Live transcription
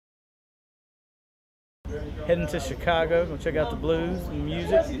Heading to Chicago, gonna check out the blues, the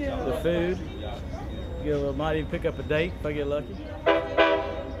music, the food. Get a little, might even pick up a date if I get lucky.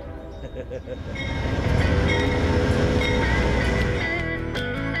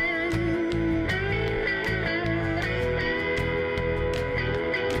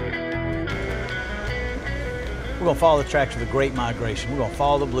 We're going to follow the tracks of the Great Migration. We're going to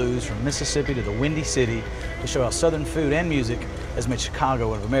follow the blues from Mississippi to the Windy City to show how Southern food and music has made Chicago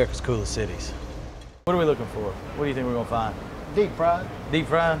one of America's coolest cities. What are we looking for? What do you think we're going to find? Deep fried. Deep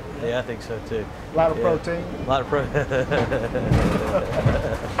fried? Yeah, I think so too. A lot of protein. A lot of protein.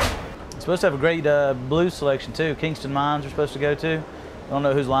 It's supposed to have a great blues selection too. Kingston Mines are supposed to go to. I don't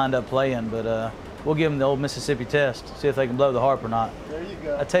know who's lined up playing, but we'll give them the old Mississippi test, see if they can blow the harp or not. There you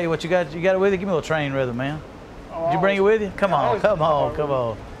go. I tell you what, you got it with you? Give me a little train rhythm, man. Oh, Did you bring it with you? Come on, come on, come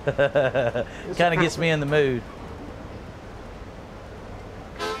on. Kind of gets me in the mood.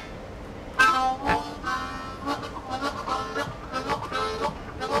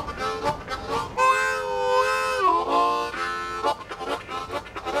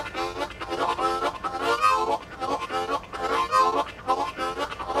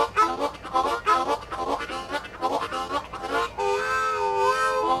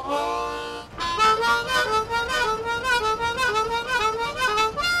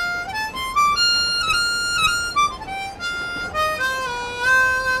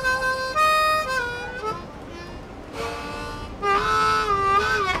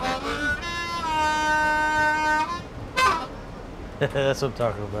 That's what I'm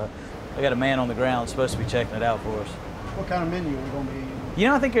talking about. I got a man on the ground supposed to be checking it out for us. What kind of menu are we going to be eating? You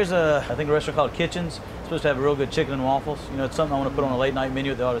know, I think there's a restaurant called Kitchens. It's supposed to have a real good chicken and waffles. You know, it's something I want to put on a late night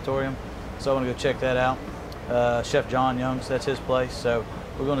menu at the auditorium. So I want to go check that out. Chef John Young's, that's his place. So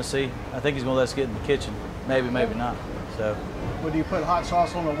we're going to see. I think he's going to let us get in the kitchen. Maybe, maybe not. So. Would you put hot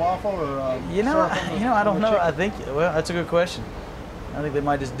sauce on the waffle or? You know, I don't know. I think, well, that's a good question. I think they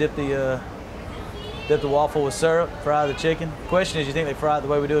might just dip the waffle with syrup, fry the chicken. Question is, you think they fry it the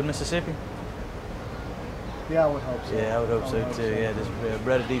way we do in Mississippi? Yeah, I would hope so. Yeah, I would hope so too. Yeah, just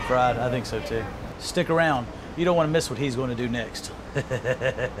breaded deep fried. I think so too. Stick around. You don't want to miss what he's going to do next.